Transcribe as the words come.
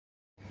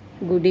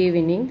Good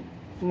evening,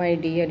 my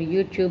dear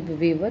YouTube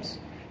viewers.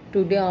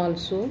 Today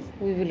also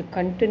we will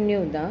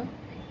continue the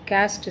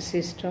caste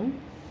system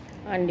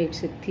and its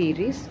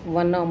theories.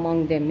 One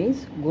among them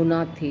is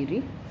Guna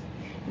theory.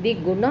 The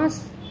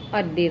Gunas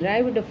are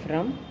derived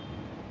from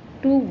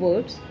two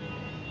words,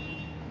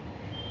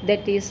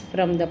 that is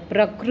from the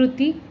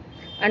Prakriti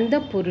and the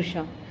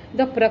Purusha.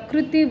 The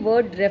Prakriti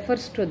word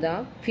refers to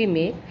the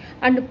female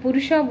and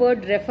Purusha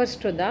word refers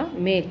to the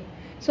male.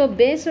 So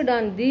based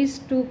on these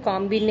two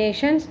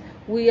combinations,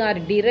 we are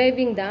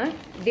deriving the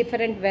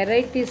different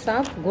varieties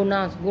of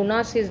gunas.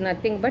 Gunas is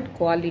nothing but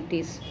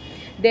qualities.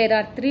 There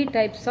are three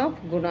types of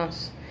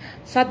gunas: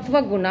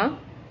 Sattva guna,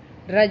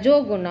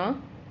 Rajo guna,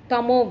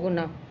 Tamo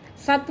guna.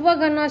 Sattva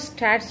guna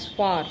stands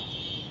for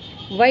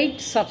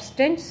white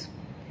substance,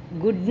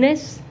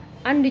 goodness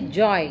and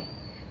joy,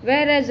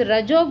 whereas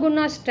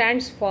Rajoguna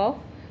stands for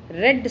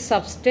red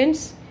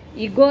substance,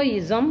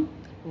 egoism,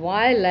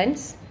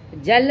 violence,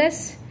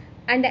 jealous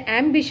and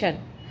ambition,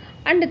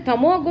 and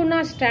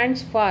Tamoguna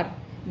stands for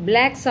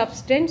black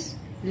substance,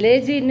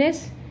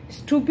 laziness,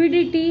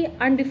 stupidity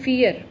and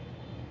fear.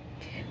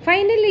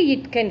 Finally,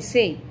 it can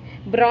say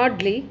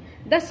broadly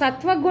the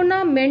Sattva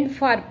guna meant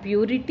for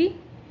purity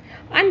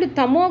and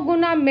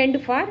Tamoguna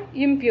meant for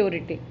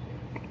impurity.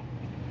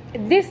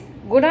 This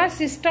Guna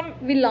system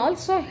will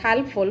also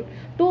helpful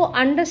to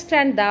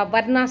understand the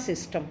Varna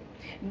system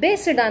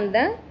based on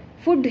the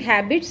food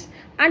habits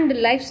and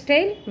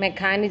lifestyle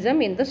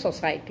mechanism in the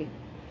society.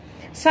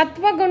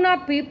 Sattva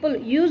Guna people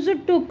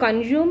used to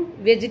consume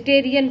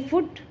vegetarian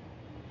food.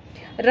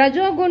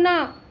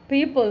 Rajoguna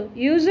people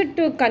used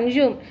to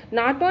consume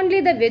not only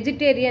the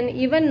vegetarian,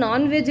 even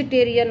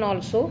non-vegetarian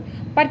also,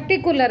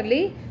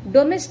 particularly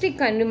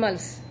domestic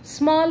animals,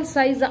 small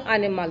size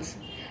animals.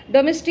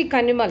 Domestic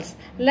animals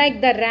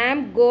like the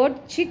ram,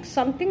 goat, chick,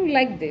 something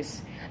like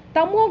this.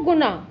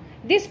 Tamoguna,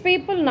 these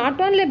people not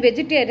only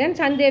vegetarians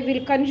and they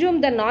will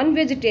consume the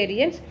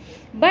non-vegetarians,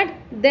 but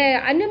the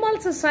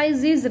animal's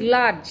size is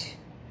large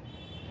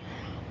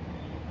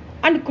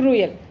and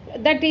cruel.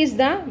 That is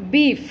the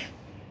beef,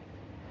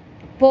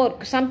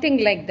 pork,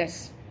 something like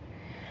this.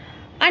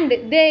 And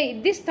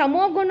this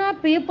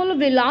Tamoguna people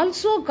will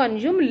also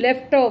consume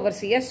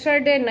leftovers.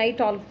 Yesterday night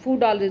all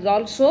food all is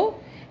also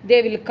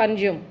they will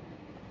consume.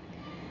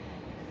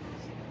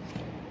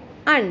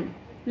 And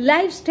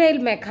lifestyle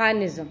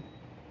mechanism.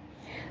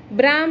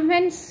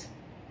 Brahmins,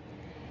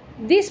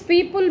 these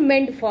people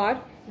meant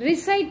for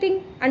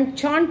reciting and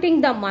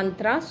chanting the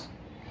mantras,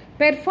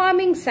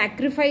 performing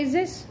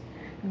sacrifices,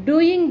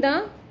 doing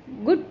the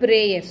good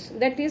prayers,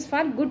 that is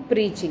for good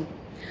preaching.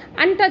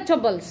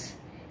 Untouchables,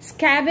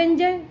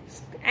 scavenger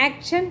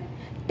action,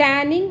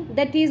 tanning,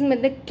 that is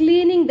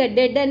cleaning the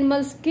dead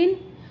animal skin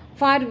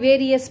for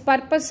various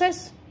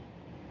purposes.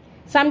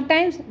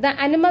 Sometimes the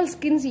animal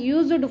skins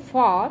used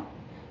for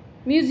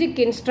music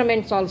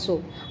instruments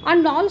also,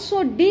 and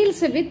also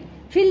deals with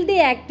filthy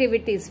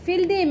activities.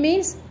 Filthy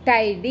means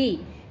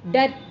tidy,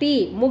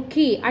 dirty,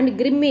 mukhi and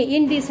grimy,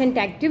 indecent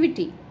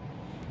activity.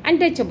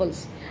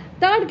 Untouchables.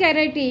 Third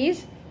category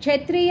is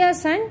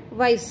Kshatriyas and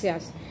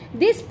Vaisyas.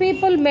 These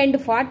people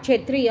meant for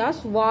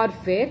Kshatriyas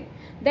warfare,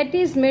 that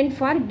is meant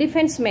for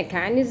defense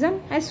mechanism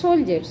as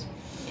soldiers.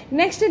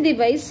 Next, the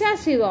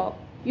Vaisyas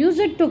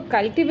used to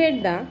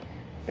cultivate the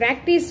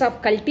practice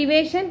of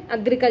cultivation,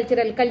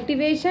 agricultural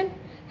cultivation,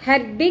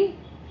 herding,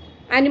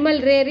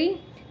 animal rearing,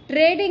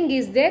 trading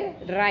is their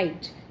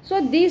right.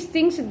 So these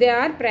things they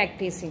are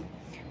practicing.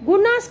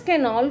 Gunas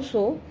can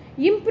also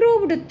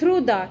improved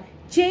through the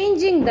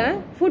changing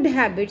the food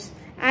habits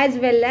as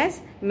well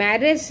as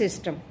marriage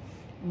system.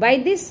 By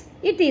this,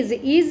 it is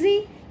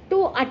easy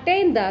to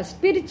attain the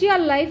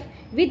spiritual life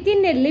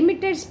within a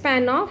limited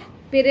span of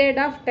period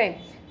of time.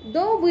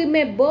 Though we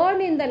may burn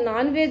in the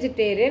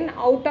non-vegetarian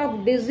out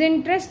of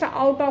disinterest,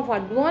 out of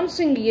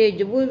advancing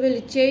age, we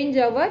will change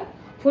our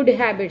food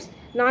habits,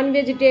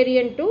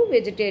 non-vegetarian to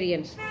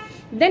vegetarians.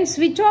 Then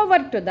switch over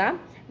to the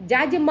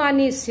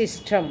Jajamani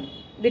system,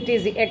 that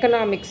is the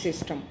economic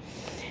system.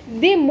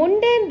 The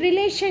mundane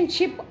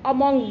relationship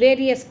among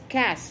various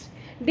castes,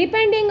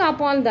 depending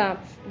upon the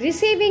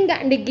receiving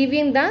and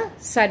giving the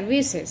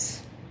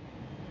services,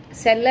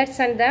 sellers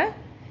and the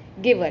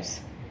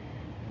givers,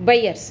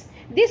 buyers.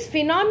 This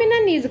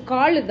phenomenon is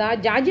called the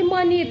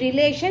Jajamani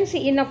relations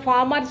in a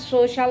former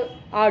social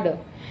order.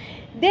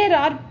 There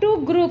are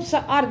two groups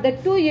or the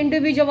two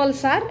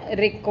individuals are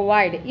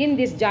required in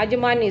this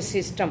Jajamani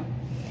system.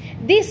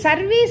 The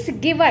service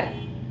giver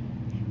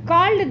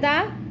called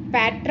the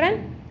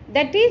patron,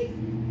 that is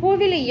who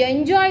will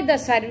enjoy the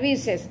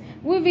services,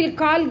 we will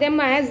call them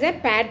as a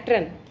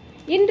patron.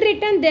 In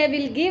return they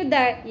will give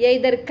the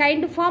either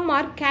kind form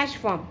or cash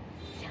form.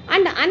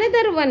 And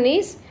another one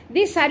is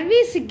the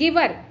service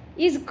giver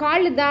is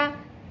called the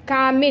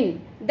Kamin,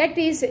 that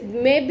is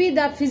maybe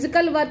the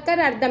physical worker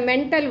or the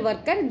mental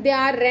worker, they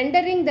are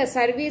rendering the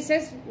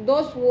services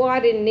those who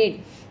are in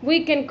need.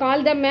 We can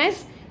call them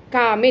as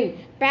Kamin.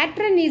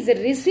 Patron is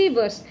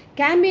receivers,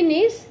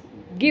 Kamin is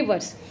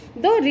givers.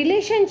 Though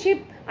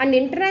relationship and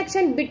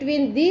interaction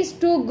between these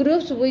two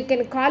groups, we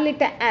can call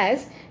it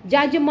as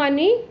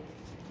Jajamani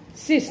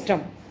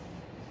system.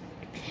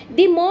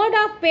 The mode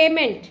of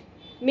payment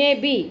may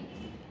be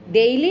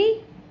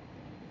daily,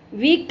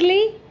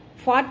 weekly,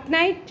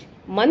 fortnight,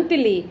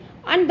 monthly,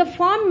 and the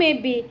form may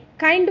be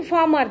kind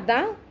form or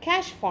the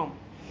cash form.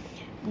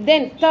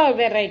 Then third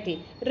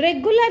variety,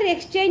 regular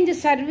exchange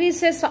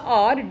services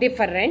are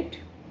different,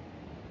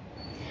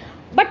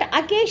 but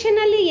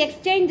occasionally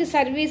exchange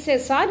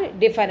services are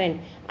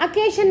different.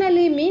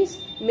 Occasionally means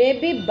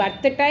maybe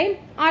birth time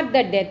or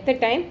the death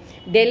time,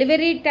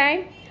 delivery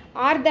time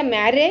or the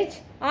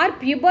marriage or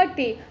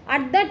puberty.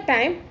 At that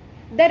time,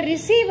 the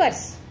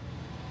receivers,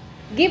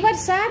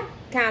 givers are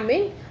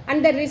coming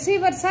and the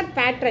receivers are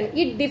patron.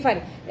 It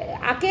differs.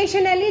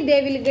 Occasionally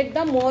they will get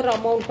the more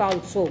amount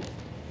also.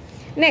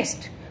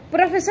 Next,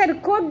 Professor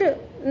Code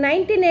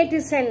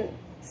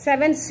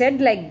 1987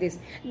 said like this: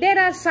 there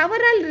are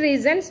several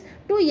reasons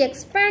to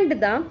expand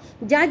the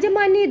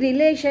Jajamani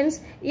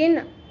relations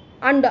in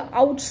and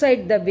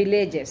outside the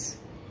villages.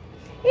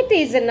 It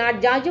is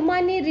not,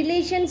 Jajamani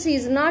relations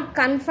is not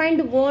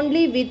confined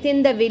only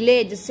within the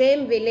village,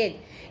 same village.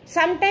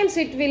 Sometimes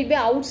it will be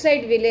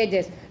outside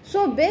villages.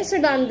 So based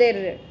on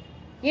their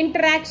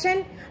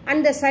interaction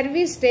and the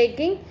service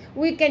taking,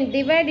 we can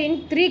divide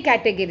in three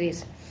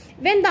categories.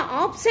 When the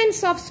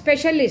absence of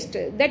specialists,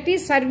 that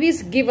is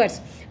service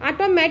givers,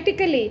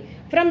 automatically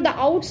from the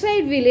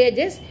outside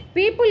villages,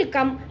 people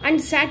come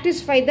and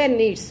satisfy their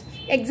needs.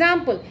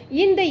 Example,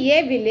 in the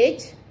A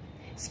village,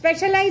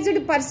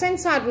 specialized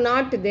persons are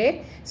not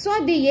there.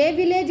 So the A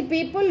village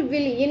people will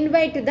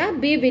invite the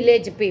B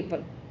village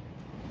people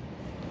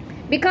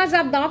because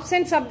of the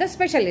absence of the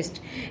specialist.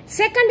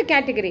 Second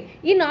category,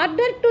 in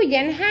order to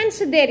enhance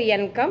their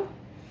income,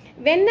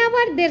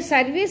 whenever their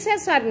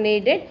services are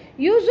needed,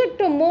 use it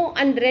to move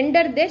and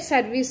render their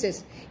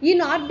services.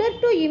 In order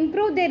to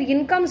improve their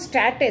income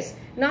status,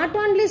 not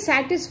only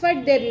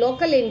satisfied their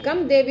local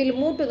income, they will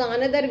move to the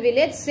another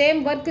village,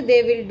 same work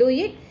they will do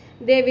it,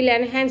 they will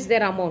enhance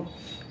their amount.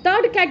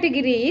 Third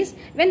category is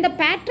when the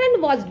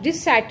patron was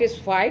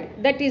dissatisfied,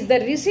 that is the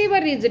receiver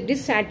is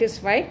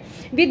dissatisfied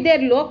with their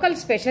local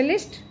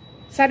specialist,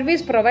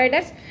 service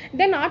providers,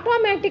 then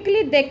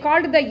automatically they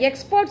called the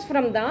experts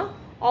from the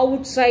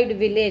outside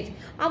village.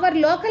 Our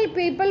local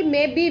people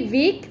may be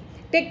weak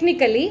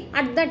technically,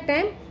 at that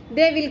time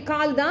they will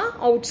call the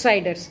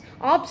outsiders.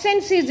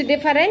 Absence is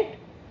different,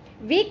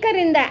 weaker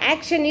in the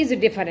action is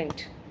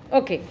different.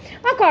 Okay,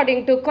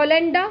 according to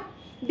Kolenda,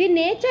 the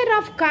nature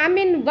of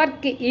common work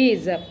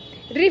is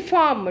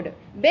reformed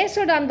based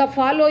on the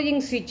following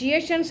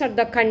situations or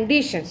the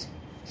conditions.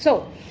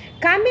 So,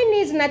 common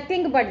is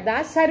nothing but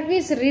the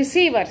service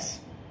receivers.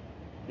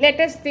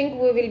 Let us think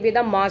who will be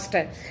the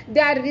master.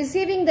 They are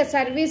receiving the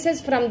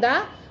services from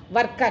the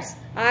workers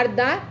or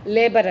the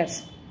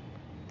laborers.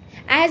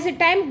 As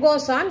time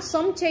goes on,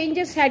 some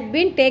changes had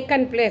been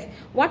taken place.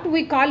 What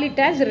we call it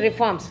as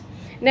reforms.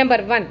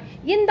 Number one,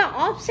 in the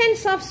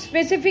absence of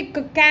specific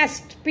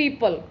caste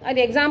people, for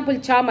example,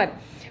 charmer,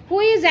 who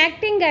is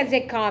acting as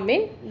a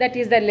common, that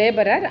is the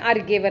laborer or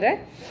giver,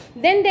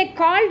 then they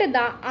called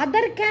the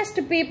other caste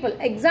people,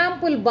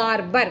 example,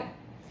 barber.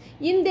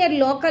 In their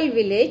local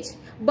village,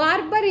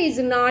 barber is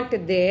not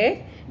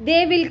there.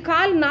 They will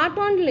call not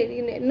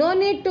only, no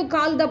need to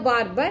call the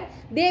barber,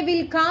 they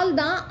will call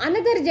the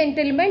another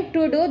gentleman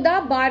to do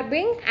the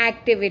barbering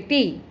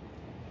activity.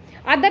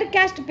 Other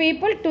caste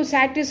people to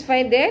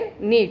satisfy their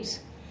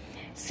needs.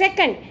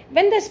 Second,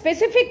 when the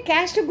specific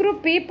caste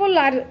group people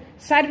are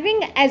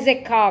serving as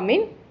a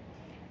common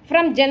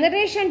from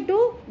generation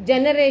to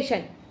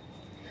generation.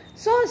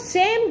 So,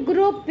 same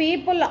group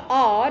people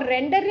are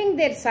rendering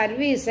their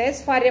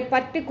services for a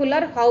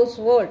particular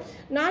household.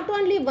 Not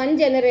only one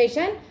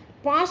generation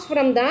passed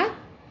from the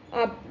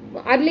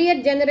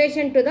earlier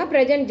generation to the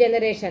present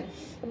generation.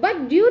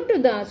 But due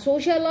to the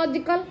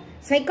sociological,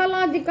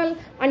 psychological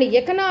and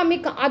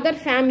economic other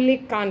family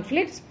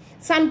conflicts,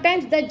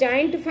 sometimes the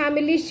joint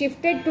family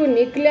shifted to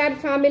nuclear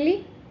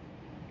family.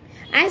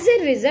 As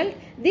a result,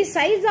 the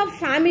size of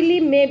family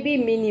may be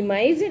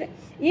minimized.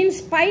 In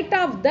spite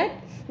of that,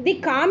 the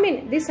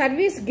common, the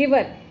service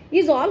giver,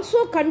 is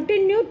also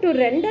continue to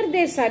render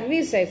their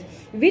services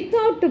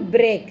without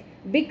break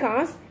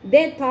because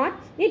they thought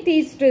it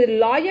is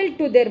loyal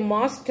to their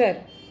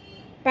master,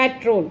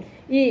 patron.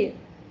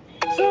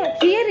 So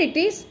here it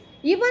is.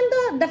 Even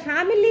though the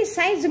family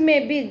size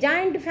may be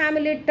joint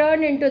family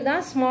turned into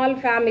the small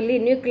family,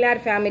 nuclear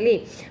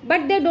family,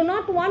 but they do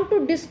not want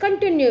to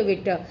discontinue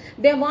it.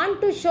 They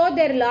want to show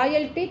their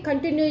loyalty,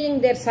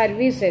 continuing their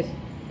services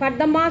for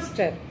the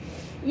master.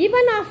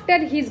 Even after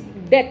his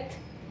death,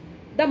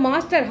 the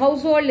master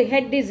household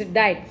head is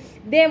died.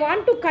 They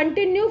want to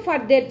continue for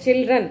their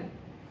children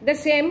the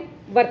same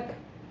work.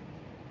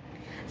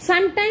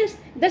 Sometimes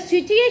the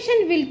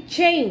situation will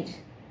change.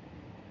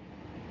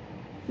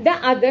 The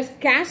other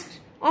caste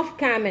of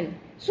common.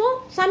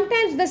 So,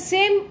 sometimes the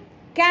same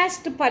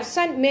caste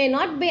person may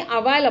not be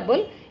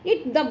available.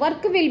 The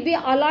work will be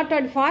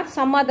allotted for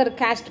some other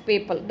caste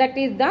people. That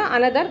is the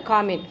another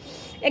common.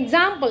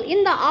 Example,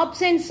 in the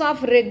absence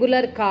of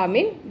regular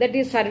Kamin, that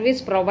is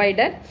service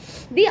provider,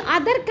 the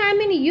other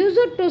Kamin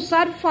used to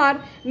serve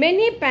for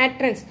many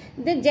patrons.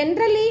 They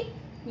generally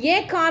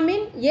A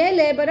Kamin, A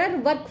laborer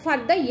work for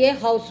the A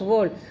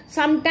household.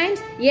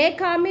 Sometimes A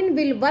Kamin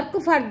will work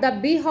for the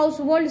B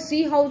household,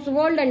 C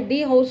household and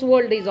D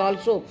household is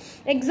also.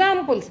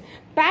 Examples,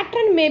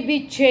 pattern may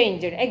be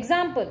changed.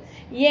 Example,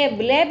 a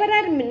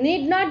laborer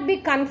need not be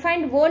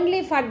confined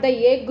only for the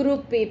A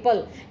group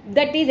people.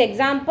 That is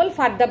example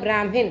for the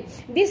Brahmin.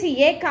 This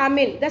A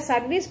Kamin, the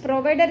service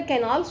provider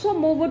can also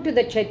move to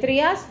the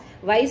Kshatriyas,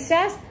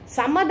 Vaisyas,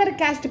 some other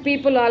caste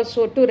people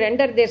also to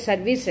render their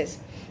services.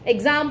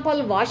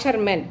 Example,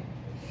 washerman.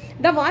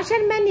 The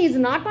washerman is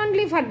not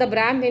only for the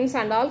Brahmins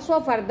and also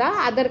for the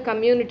other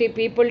community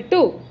people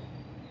too.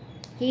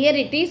 Here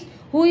it is,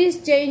 who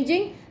is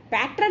changing?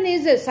 Pattern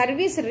is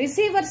service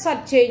receivers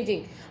are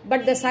changing,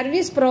 but the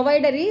service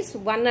provider is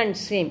one and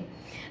same.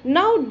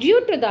 Now,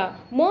 due to the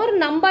more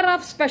number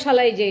of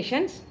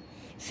specializations,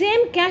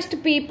 same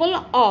caste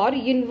people are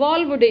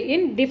involved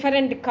in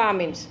different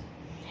Kamins.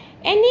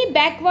 Any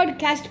backward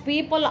caste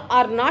people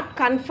are not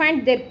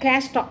confined their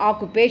caste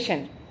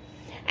occupation.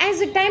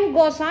 As time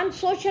goes on,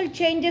 social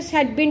changes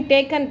had been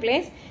taken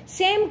place.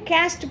 Same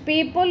caste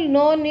people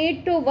no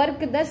need to work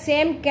the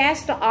same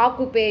caste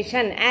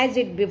occupation as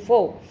it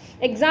before.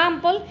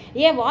 Example,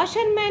 a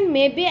washerman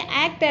may be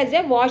act as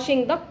a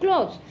washing the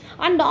clothes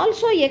and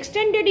also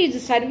extended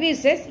his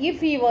services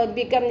if he will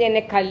become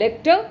a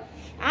collector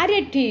or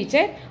a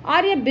teacher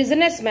or a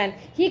businessman.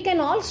 He can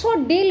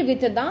also deal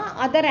with the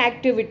other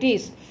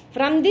activities.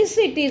 From this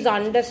it is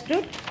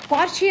understood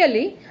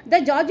partially the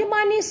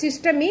Jajamani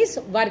system is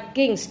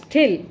working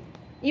still,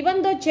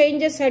 even though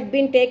changes had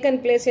been taken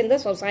place in the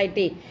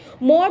society.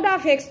 Mode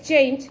of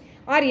exchange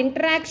or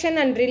interaction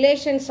and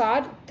relations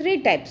are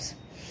three types.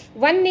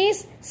 One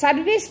is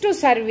service to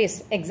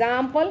service.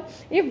 Example,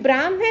 if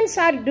Brahmins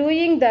are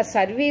doing the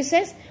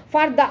services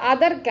for the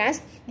other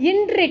caste,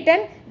 in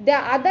return the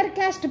other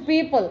caste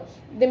people,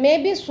 they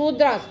may be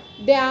Sudras,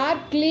 they are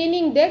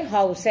cleaning their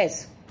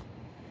houses.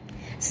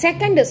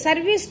 Second,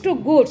 service to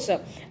goods.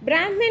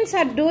 Brahmins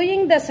are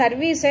doing the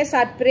services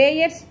or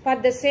prayers for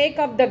the sake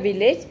of the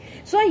village.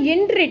 So,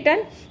 in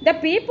return, the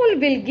people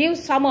will give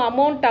some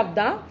amount of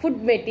the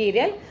food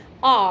material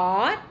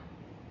or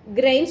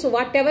grains,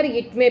 whatever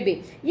it may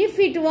be. If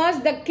it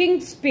was the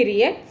king's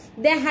period,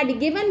 they had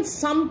given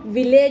some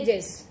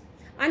villages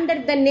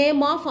under the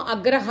name of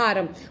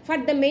Agraharam for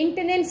the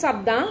maintenance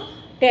of the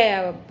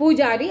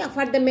Pujari,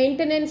 for the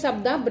maintenance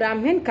of the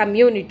Brahmin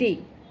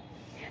community.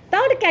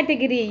 Third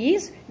category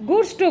is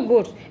goods to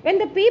goods. When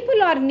the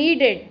people are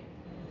needed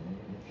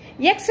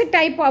X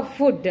type of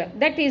food,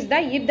 that is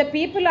if the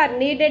people are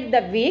needed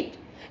the wheat,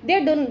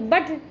 they don't,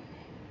 but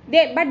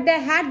they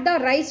had the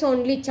rice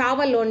only,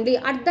 chawal only.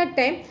 At that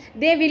time,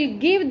 they will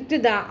give to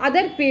the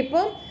other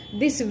people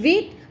this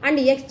wheat and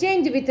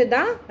exchange with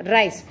the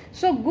rice.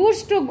 So,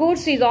 goods to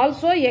goods is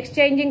also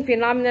exchanging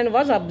phenomenon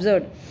was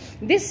observed.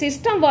 This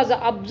system was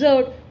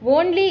observed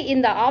only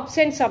in the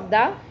absence of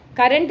the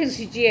current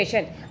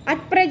situation.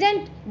 At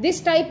present, this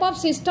type of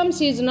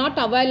systems is not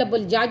available,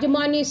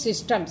 Jajamani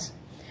systems.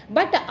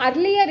 But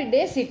earlier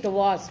days it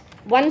was.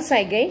 Once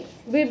again,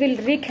 we will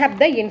recap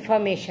the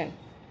information.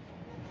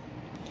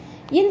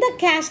 In the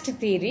caste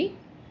theory,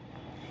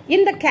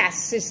 in the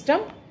caste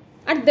system,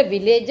 at the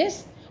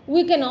villages,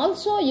 we can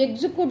also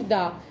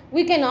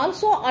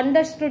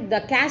understood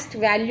the caste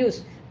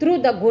values through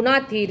the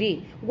guna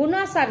theory.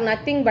 Gunas are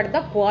nothing but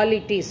the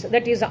qualities,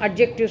 that is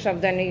adjectives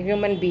of the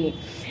human being.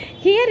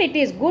 Here it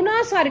is,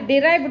 gunas are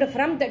derived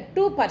from the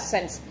two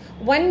persons.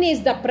 One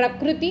is the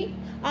Prakriti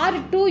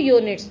or two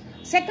units.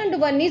 Second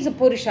one is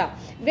Purusha.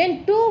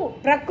 When two,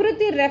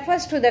 Prakriti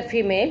refers to the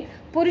female,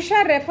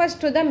 Purusha refers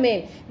to the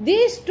male.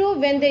 These two,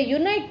 when they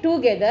unite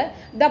together,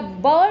 the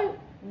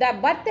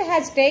birth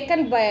has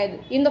taken by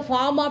in the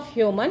form of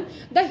human.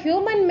 The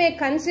human may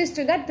consist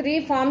of the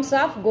three forms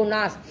of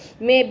gunas.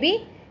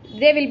 Maybe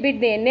they will be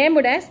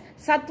named as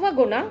Sattva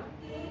Guna,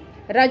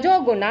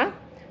 Rajo Guna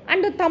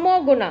and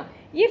Tamo Guna.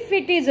 If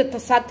it is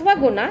Sattva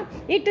Guna,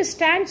 it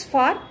stands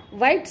for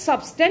white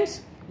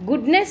substance,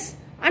 goodness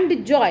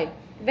and joy.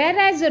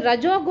 Whereas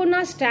Rajo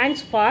Guna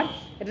stands for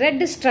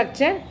red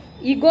structure,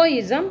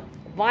 egoism,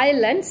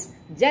 violence,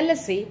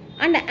 jealousy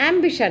and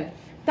ambition.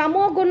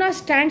 Tamo Guna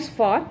stands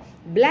for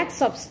black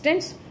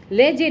substance,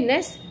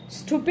 laziness,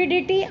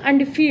 stupidity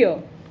and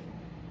fear.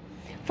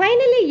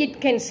 Finally, it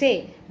can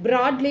say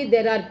broadly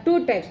there are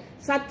two types.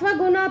 Sattva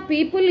Guna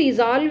people is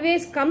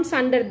always comes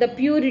under the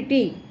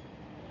purity,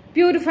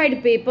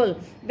 purified people,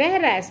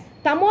 whereas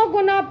Tamo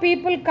Guna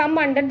people come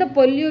under the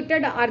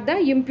polluted or the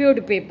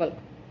impure people.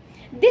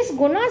 This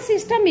Guna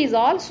system is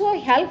also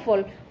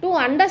helpful to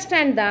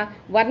understand the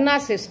Varna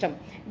system.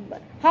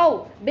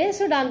 How?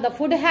 Based on the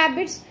food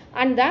habits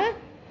and the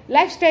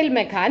lifestyle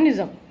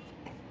mechanism,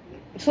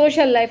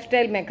 social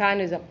lifestyle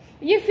mechanism.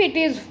 If it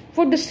is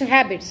food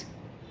habits,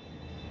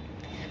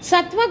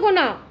 Sattva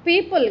Guna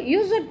people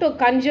used to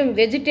consume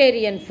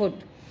vegetarian food,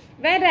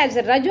 whereas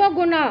Rajo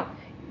Guna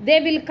they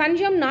will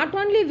consume not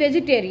only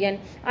vegetarian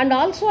and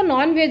also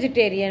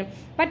non-vegetarian,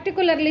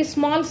 particularly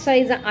small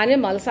size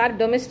animals or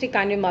domestic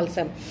animals.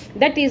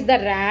 That is the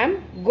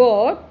ram,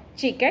 goat,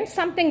 chicken,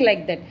 something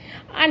like that.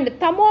 And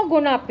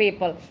tamoguna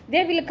people,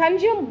 they will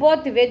consume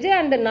both veg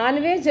and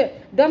non-veg,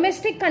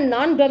 domestic and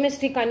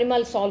non-domestic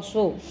animals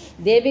also.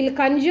 They will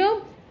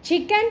consume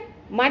chicken,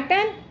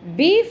 mutton,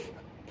 beef,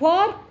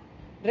 pork,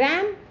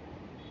 ram.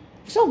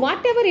 So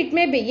whatever it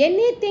may be,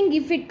 anything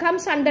if it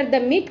comes under the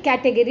meat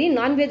category,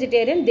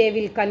 non-vegetarian, they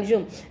will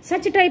consume.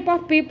 Such type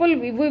of people,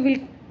 we will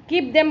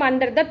keep them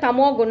under the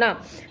tamoguna.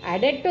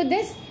 Added to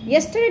this,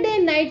 yesterday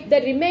night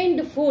the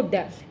remained food,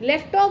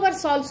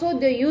 leftovers also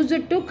they use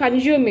it to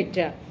consume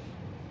it.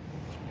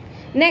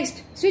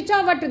 Next, switch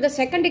over to the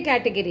second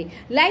category,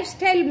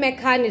 lifestyle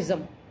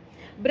mechanism.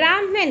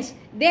 Brahmins,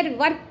 their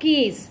work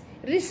is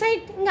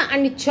reciting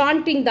and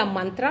chanting the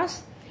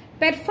mantras,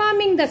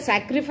 performing the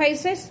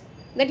sacrifices,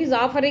 that is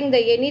offering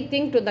the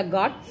anything to the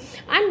god,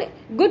 and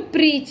good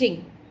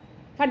preaching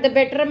for the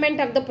betterment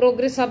of the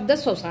progress of the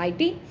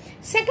society.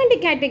 Second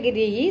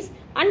category is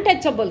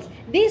untouchables.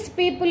 These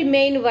people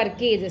main work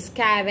is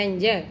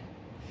scavenger,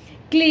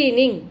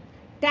 cleaning,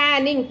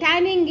 tanning.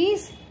 Tanning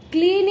is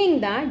cleaning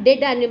the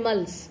dead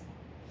animals,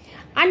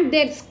 and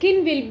their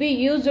skin will be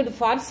used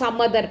for some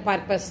other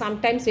purpose.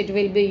 Sometimes it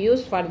will be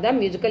used for the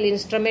musical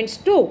instruments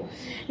too.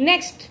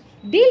 Next,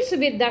 deals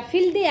with the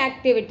filthy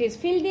activities.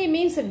 Filthy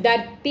means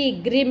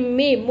dirty,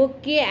 grimy,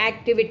 mucky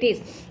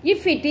activities.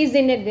 If it is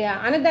in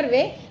another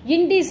way,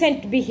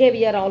 indecent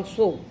behavior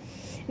also.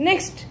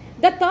 Next,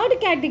 the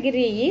third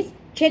category is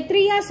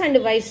Kshatriyas and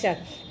Vaishyas.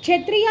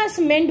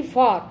 Kshatriyas meant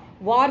for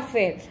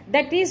warfare,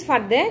 that is for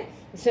their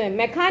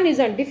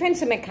mechanism,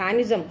 defense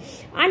mechanism.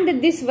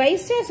 And this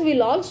Vaishyas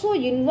will also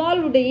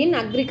involved in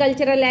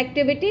agricultural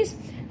activities,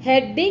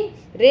 herding,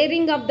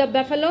 rearing of the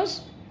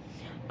buffaloes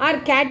or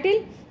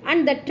cattle,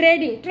 and the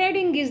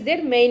trading is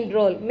their main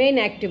role, main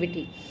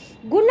activity.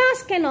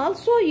 Gunas can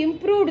also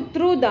improve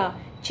through the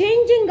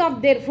changing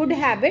of their food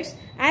habits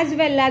as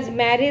well as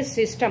marriage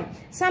system.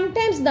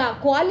 Sometimes the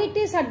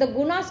qualities of the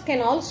gunas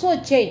can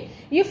also change.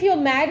 If you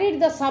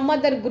married the some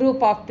other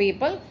group of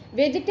people,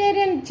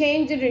 vegetarian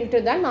changed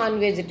into the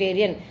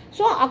non-vegetarian.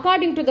 So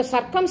according to the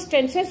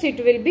circumstances it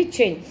will be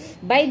changed.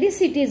 By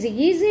this it is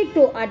easy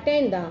to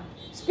attain the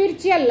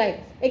spiritual life.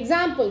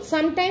 Example,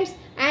 sometimes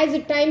as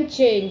time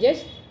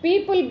changes,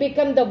 people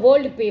become the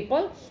old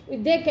people.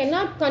 They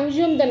cannot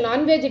consume the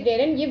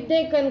non-vegetarian. If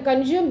they can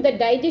consume, the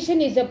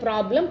digestion is a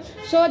problem.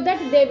 So that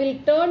they will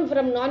turn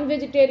from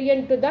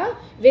non-vegetarian to the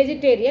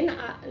vegetarian.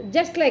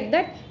 Just like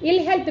that,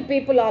 ill health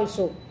people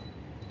also.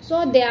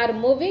 So they are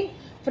moving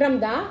from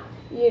the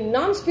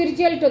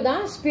non-spiritual to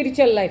the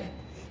spiritual life.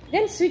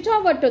 Then switch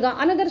over to the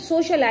another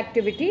social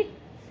activity,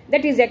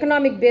 that is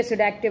economic based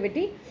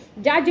activity,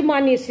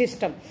 Jajmani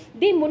system.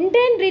 The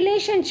mundane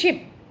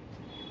relationship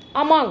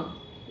among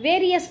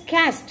various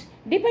castes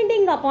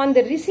depending upon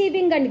the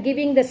receiving and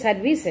giving the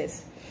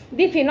services.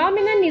 The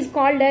phenomenon is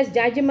called as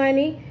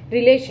Jajmani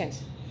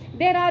relations.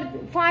 There are,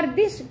 for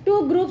this,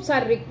 two groups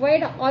are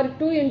required or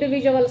two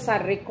individuals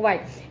are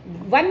required.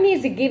 One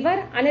is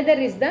giver, another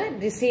is the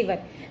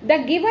receiver. The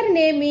giver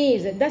name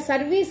is the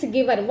service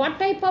giver. What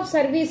type of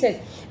services?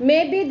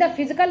 Maybe the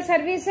physical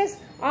services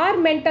or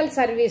mental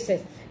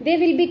services. They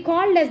will be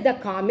called as the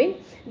common.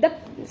 The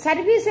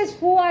services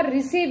who are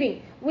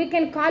receiving, we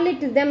can call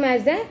it them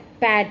as a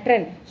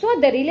patron. So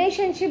the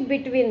relationship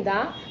between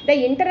the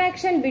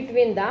interaction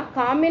between the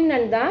common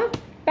and the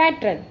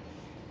patron.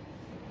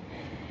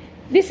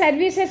 The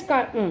services,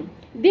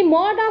 the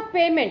mode of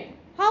payment,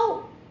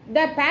 how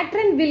the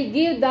patron will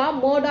give the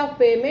mode of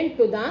payment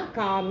to the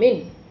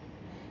common.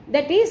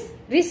 That is,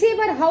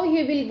 receiver, how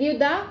he will give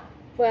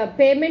the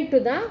payment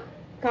to the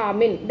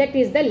common, that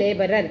is the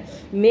laborer.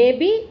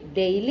 Maybe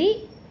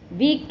daily,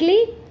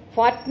 weekly,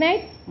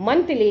 fortnight,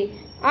 monthly,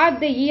 or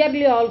the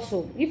yearly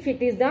also, if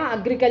it is the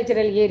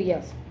agricultural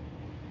areas.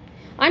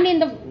 And in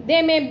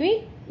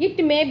the,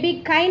 it may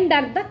be kind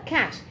or the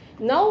cash.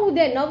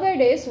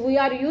 Nowadays we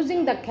are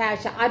using the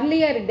cash.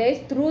 Earlier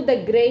days through the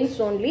grains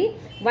only,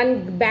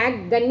 one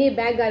bag, gunny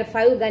bag or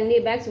 5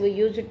 gunny bags we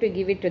used to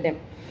give it to them.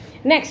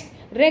 Next,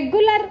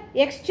 regular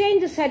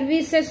exchange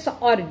services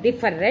are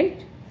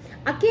different.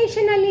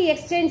 Occasionally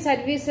exchange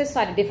services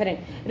are different.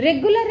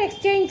 Regular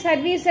exchange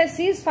services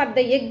is for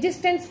the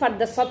existence, for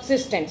the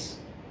subsistence.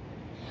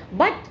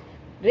 But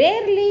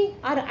rarely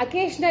or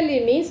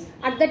occasionally means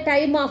at the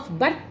time of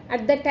birth,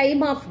 at the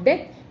time of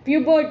death,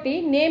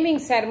 puberty, naming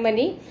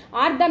ceremony,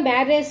 or the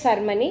marriage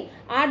ceremony,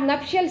 or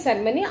nuptial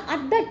ceremony.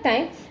 At that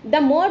time, the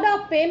mode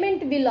of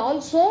payment will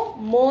also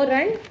more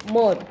and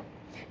more.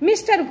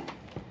 Mr.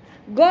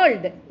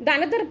 Gold, the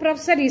another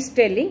professor, is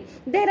telling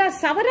there are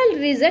several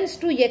reasons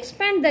to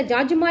expand the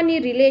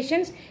Jajmani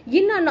relations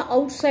in and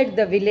outside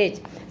the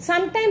village.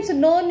 Sometimes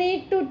no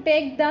need to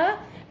take the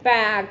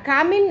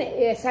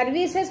common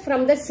services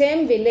from the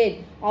same village,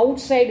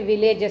 outside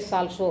villages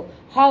also.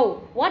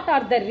 How? What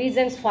are the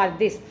reasons for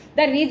this?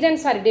 The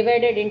reasons are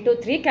divided into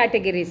 3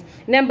 categories.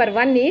 Number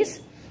 1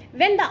 is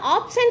when the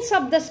absence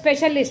of the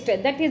specialist,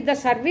 that is the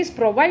service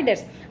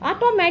providers,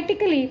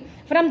 automatically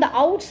from the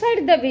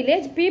outside the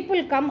village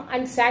people come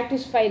and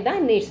satisfy the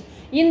needs.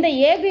 In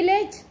the A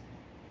village,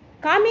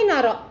 common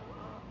or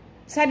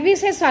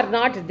services are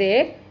not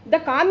there, the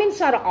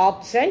commons are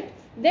absent,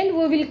 then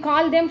we will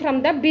call them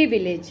from the B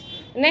village.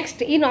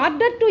 Next, in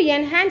order to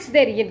enhance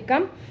their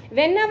income,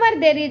 whenever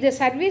there is a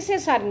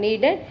services are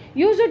needed,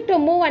 use it to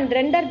move and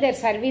render their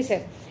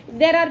services.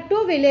 There are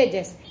two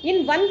villages.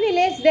 In one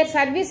village their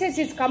services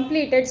is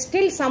completed,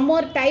 still some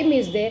more time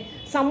is there,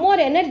 some more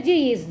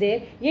energy is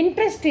there,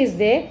 interest is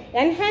there,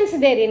 enhance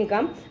their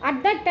income.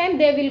 At that time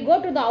they will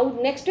go to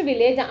the next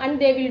village and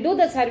they will do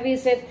the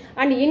services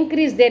and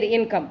increase their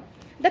income.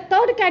 The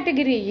third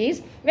category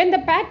is when the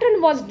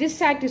patron was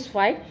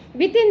dissatisfied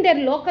within their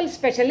local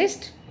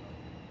specialist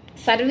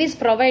service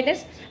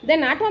providers,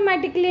 then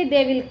automatically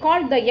they will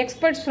call the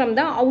experts from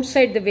the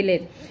outside the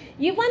village.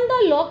 Even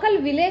the local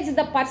village,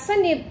 the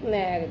person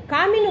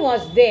common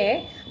was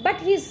there, but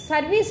his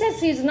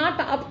services is not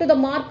up to the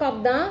mark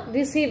of the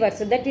receivers,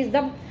 that is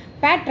the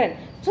patron.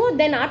 So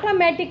then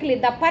automatically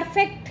the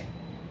perfect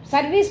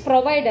service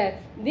provider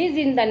is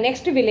in the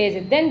next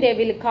village, then they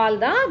will call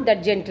the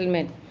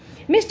gentleman.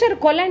 Mr.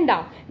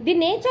 Kolanda, the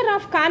nature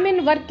of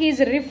common work is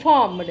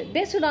reformed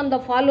based on the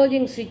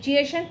following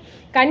situation,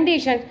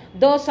 conditions.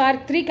 Those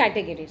are three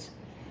categories.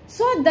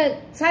 So the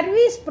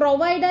service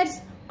providers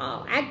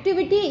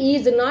activity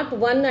is not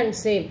one and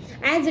same.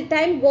 As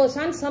time goes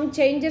on, some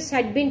changes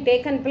had been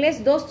taken place.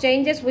 Those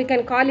changes we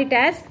can call it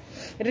as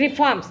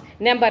reforms.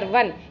 Number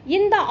one,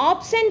 in the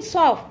absence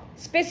of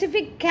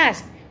specific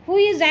caste who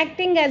is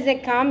acting as a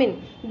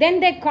common,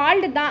 then they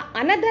called the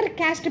another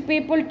caste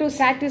people to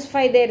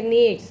satisfy their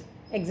needs.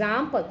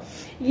 Example,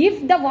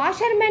 if the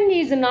washerman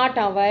is not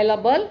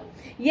available,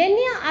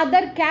 any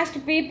other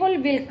caste people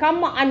will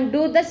come and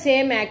do the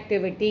same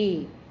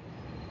activity.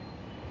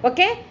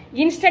 Okay,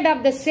 instead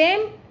of the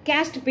same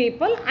caste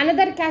people,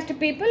 another caste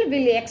people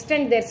will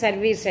extend their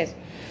services.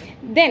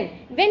 Then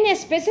when a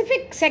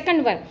specific,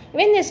 second one,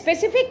 when a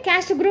specific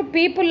caste group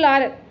people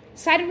are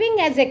serving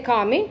as a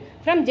common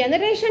from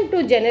generation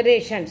to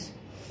generations,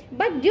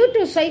 but due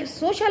to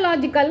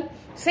sociological,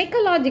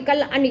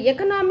 psychological and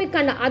economic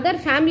and other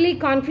family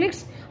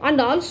conflicts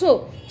and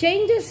also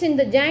changes in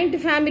the joint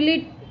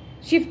family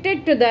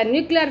shifted to the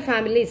nuclear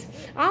families,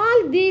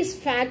 all these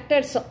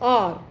factors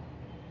are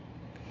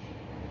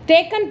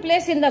taken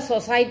place in the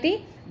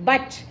society,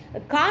 but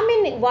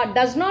common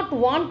does not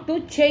want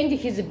to change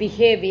his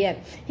behavior.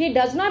 He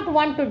does not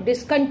want to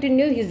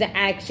discontinue his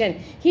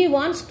action. He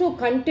wants to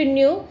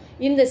continue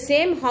in the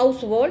same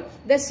household,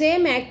 the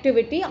same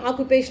activity,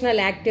 occupational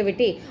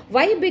activity.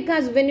 Why?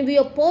 Because when we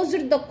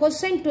posed the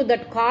question to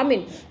that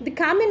common, the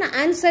common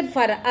answered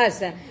for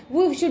us,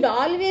 we should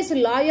always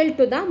loyal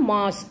to the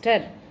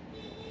master.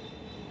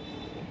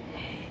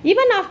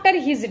 Even after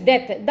his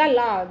death,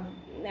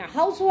 the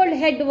household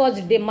head was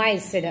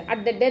demised.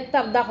 At the death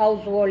of the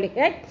household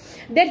head,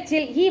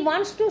 he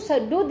wants to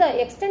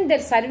extend their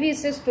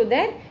services to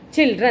their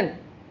children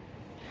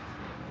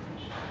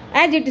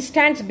as it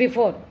stands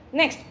before.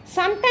 Next,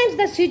 sometimes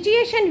the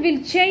situation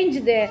will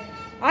change the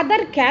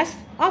other caste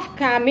of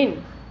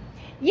common.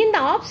 In the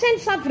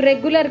absence of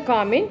regular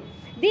common,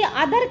 the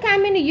other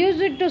common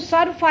used it to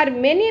serve for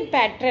many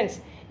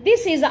patrons.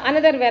 This is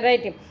another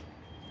variety.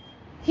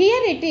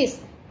 Here it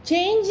is.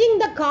 Changing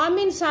the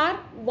commons are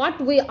what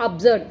we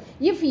observed.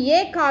 If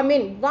a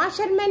common,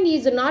 washerman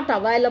is not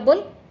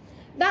available,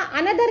 the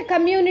another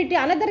community,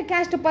 another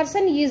caste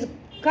person is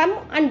come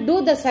and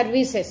do the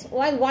services,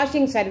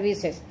 washing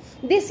services.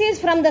 This is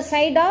from the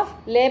side of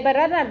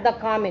laborer or the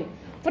common.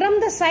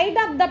 From the side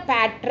of the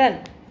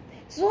patron.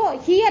 So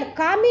here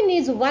common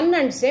is one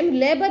and same,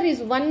 labor is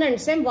one and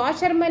same,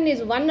 washerman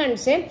is one and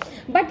same,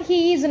 but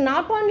he is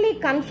not only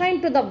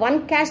confined to the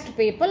one caste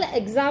people,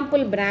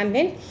 example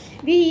Brahmin,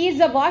 he is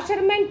a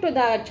washerman to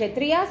the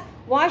Kshatriyas,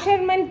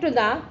 washerman to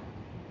the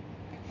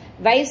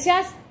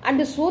Vaisyas and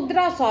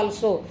Sudras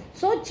also.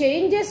 So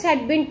changes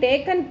had been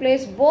taken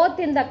place both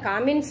in the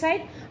common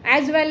side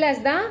as well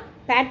as the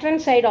patron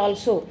side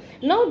also.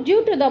 Now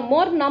due to the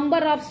more number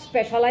of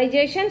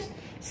specializations,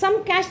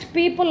 some caste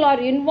people are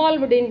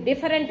involved in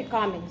different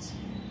commons.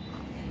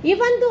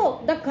 Even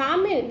though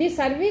the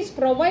service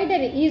provider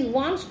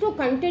wants to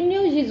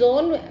continue his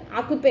own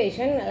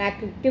occupation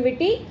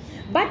activity,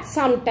 but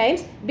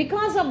sometimes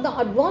because of the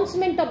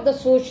advancement of the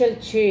social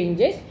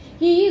changes,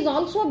 he is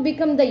also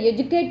become the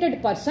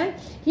educated person.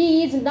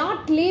 He is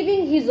not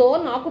leaving his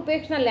own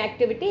occupational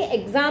activity.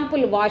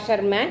 Example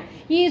washerman,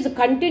 he is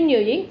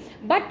continuing.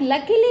 But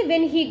luckily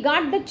when he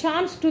got the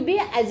chance to be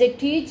as a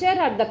teacher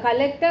or the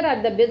collector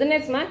or the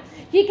businessman,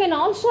 he can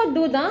also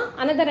do the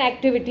another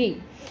activity.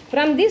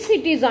 From this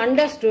it is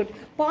understood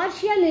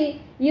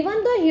partially,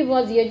 even though he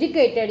was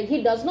educated,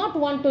 he does not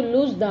want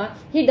to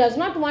he does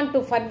not want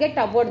to forget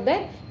about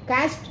the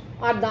caste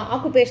or the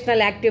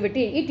occupational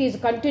activity. It is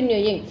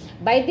continuing.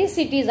 By this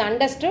it is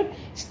understood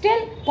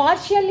still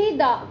partially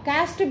the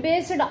caste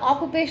based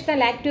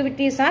occupational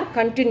activities are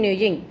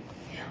continuing.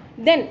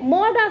 Then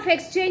mode of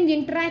exchange,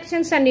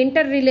 interactions and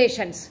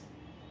interrelations.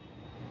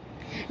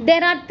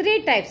 There are three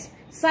types: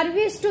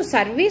 service to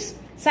service,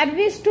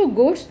 service to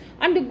goods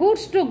and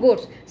goods to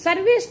goods.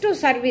 Service to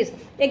service.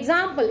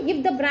 Example,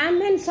 if the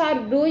Brahmins are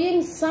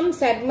doing some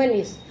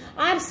ceremonies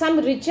or some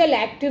ritual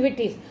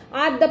activities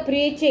or the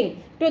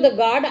preaching to the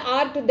God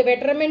or to the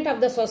betterment of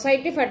the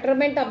society,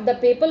 betterment of the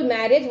people,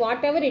 marriage,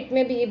 whatever it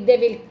may be, if they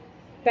will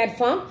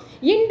perform,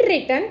 in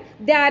return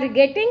they are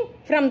getting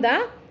from the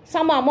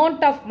some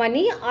amount of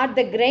money or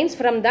the grains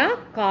from the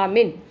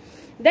commune.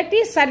 That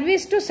is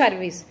service to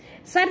service.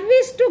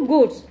 Service to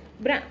goods.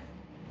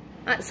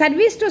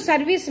 Service to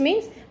service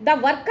means the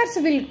workers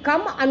will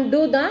come and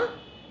do the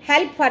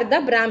help for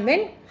the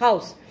Brahmin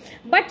house.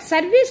 But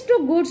service to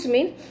goods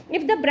means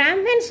if the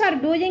Brahmins are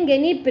doing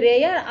any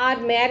prayer or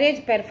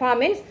marriage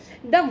performance,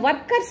 the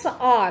workers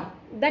are,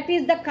 that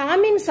is the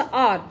communes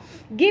are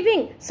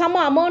giving some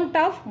amount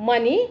of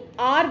money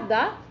or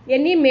the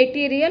any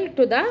material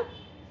to the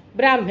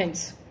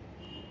Brahmins.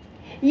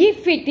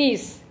 If it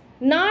is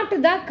not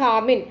the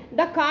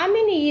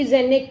commune is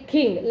a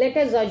king, let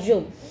us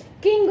assume.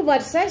 King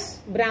versus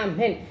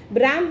Brahmin.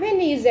 Brahmin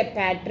is a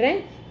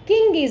patron,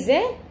 king is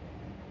a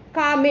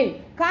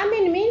commune.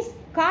 Commune means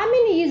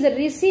commune is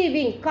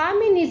receiving,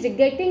 commune is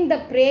getting the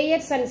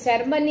prayers and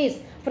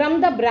ceremonies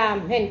from the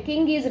Brahmin.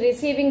 King is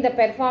receiving the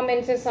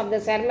performances of the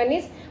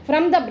ceremonies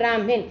from the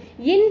Brahmin.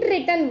 In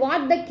return,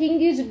 what the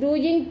king is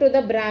doing to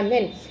the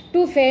Brahmin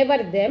to favor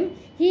them,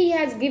 he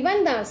has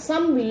given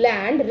some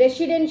land,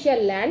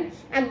 residential land,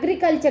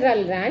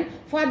 agricultural land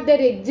for their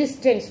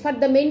existence, for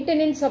the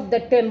maintenance of the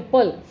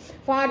temple.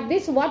 For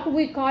this, what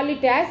we call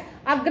it as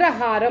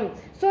Agraharam.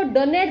 So,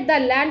 donate the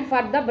land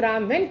for the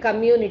Brahmin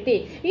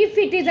community. If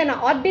it is an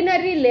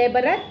ordinary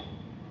laborer,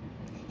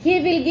 he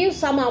will give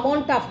some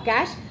amount of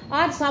cash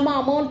or some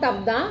amount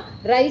of the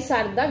rice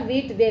or the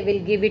wheat, they will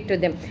give it to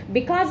them.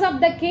 Because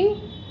of the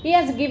king, he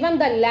has given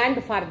the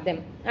land for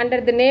them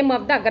under the name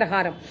of the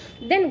Agraharam.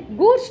 Then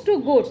goods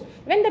to goods.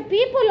 When the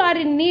people are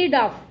in need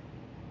of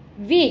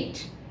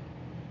wheat,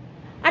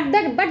 but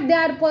they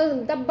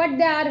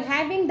are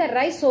having the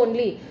rice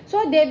only.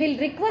 So they will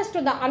request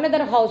to the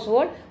another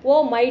household,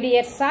 oh my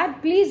dear sir,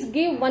 please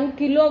give 1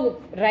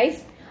 kilo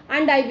rice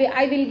and I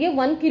will give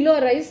 1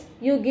 kilo rice,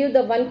 you give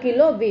the 1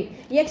 kilo wheat.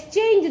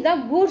 Exchange the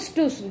goods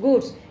to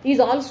goods is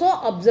also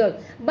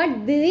observed.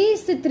 But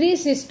these three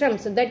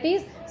systems, that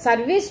is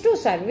service to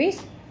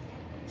service,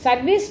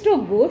 service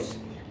to goods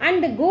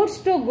and goods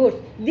to goods,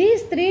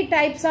 these three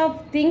types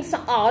of things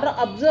are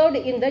observed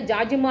in the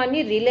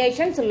Jajamani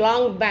relations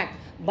long back,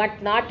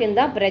 but not in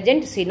the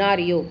present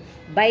scenario.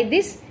 By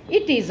this,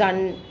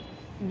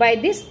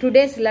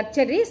 today's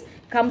lecture is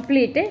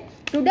completed.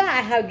 Today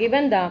I have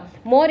given the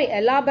more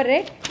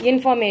elaborate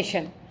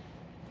information.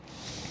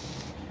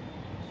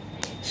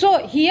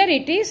 So here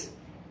it is,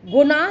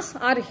 gunas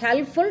are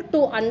helpful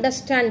to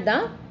understand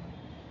the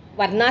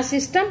Varna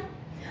system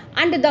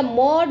and the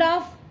mode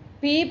of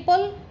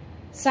people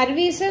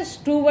services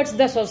towards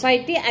the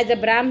society as the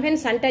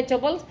Brahmins,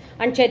 untouchables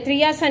and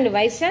Kshatriyas and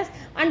Vaishyas,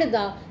 and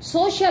the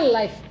social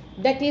life,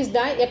 that is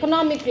the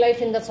economic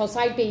life in the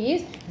society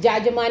is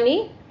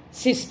Jajamani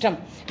system.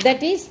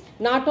 That is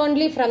not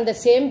only from the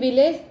same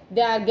village,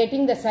 they are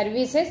getting the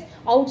services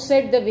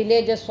outside the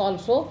villages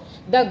also.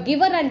 The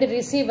giver and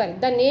receiver,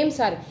 the names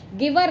are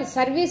giver,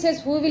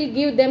 services, who will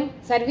give them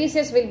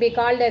services will be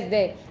called as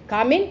the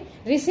commune,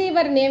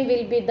 receiver name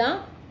will be the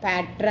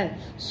patron.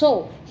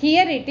 So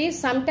here it is,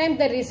 sometimes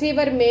the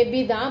receiver may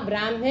be the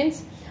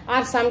Brahmins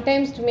or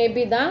sometimes may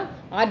be the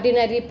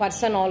ordinary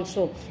person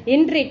also.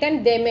 In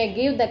return they may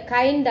give the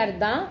kind or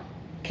the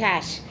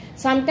cash.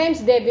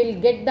 Sometimes they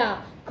will get the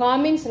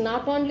communes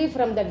not only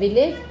from the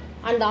village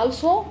and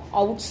also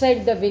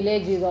outside the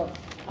village is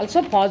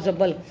also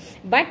possible.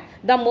 But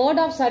the mode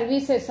of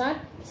services are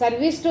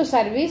service to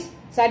service,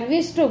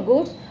 service to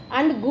goods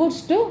and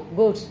goods to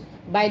goods.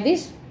 By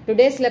this,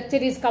 today's lecture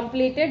is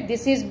completed.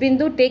 This is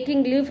Bindu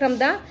taking leave from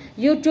the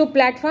YouTube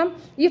platform.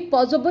 If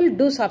possible,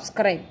 do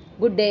subscribe.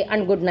 Good day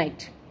and good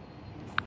night.